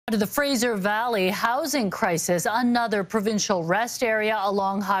To the Fraser Valley housing crisis, another provincial rest area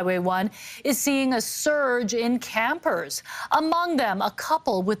along Highway 1 is seeing a surge in campers. Among them, a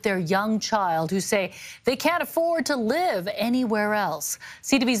couple with their young child who say they can't afford to live anywhere else.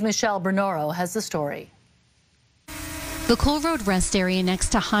 CTV's Michelle Bernoro has the story. The Cole Road rest area next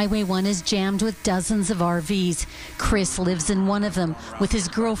to Highway 1 is jammed with dozens of RVs. Chris lives in one of them with his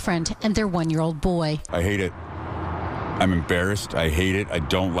girlfriend and their one-year-old boy. I hate it. I'm embarrassed. I hate it. I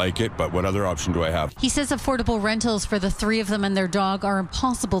don't like it. But what other option do I have? He says affordable rentals for the three of them and their dog are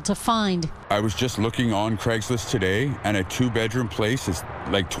impossible to find. I was just looking on Craigslist today, and a two-bedroom place is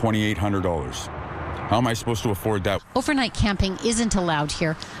like $2,800. How am I supposed to afford that? Overnight camping isn't allowed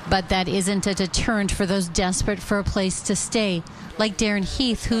here, but that isn't a deterrent for those desperate for a place to stay, like Darren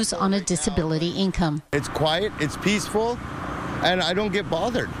Heath, who's on a disability income. It's quiet, it's peaceful, and I don't get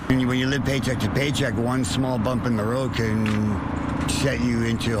bothered. When you live paycheck to paycheck, one small bump in the road can set you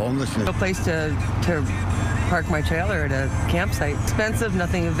into homelessness. A place to park my trailer at a campsite. Expensive,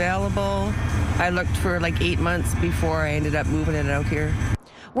 nothing available. I looked for like 8 months before I ended up moving it out here.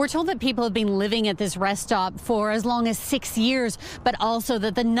 We're told that people have been living at this rest stop for as long as 6 years, but also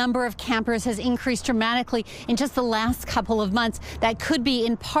that the number of campers has increased dramatically in just the last couple of months. That could be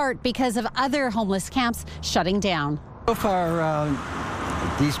in part because of other homeless camps shutting down. So far,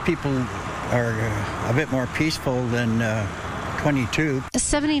 these people are a bit more peaceful than 22.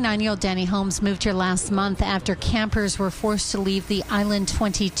 79-year-old Danny Holmes moved here last month after campers were forced to leave the Island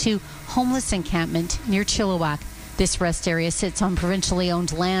 22 homeless encampment near Chilliwack. This rest area sits on provincially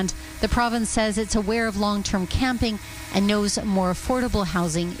owned land. The province says it's aware of long-term camping and knows more affordable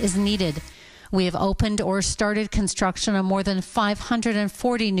housing is needed. We have opened or started construction on more than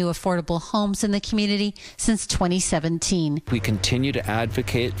 540 new affordable homes in the community since 2017. We continue to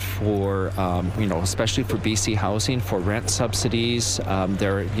advocate for, especially for BC Housing, for rent subsidies.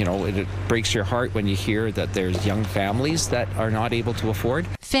 It breaks your heart when you hear that there's young families that are not able to afford.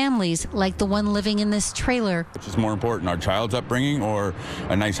 Families like the one living in this trailer. Which is more important, our child's upbringing or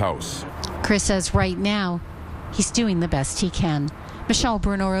a nice house? Chris says right now he's doing the best he can. Michelle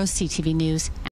Bernoro, CTV News.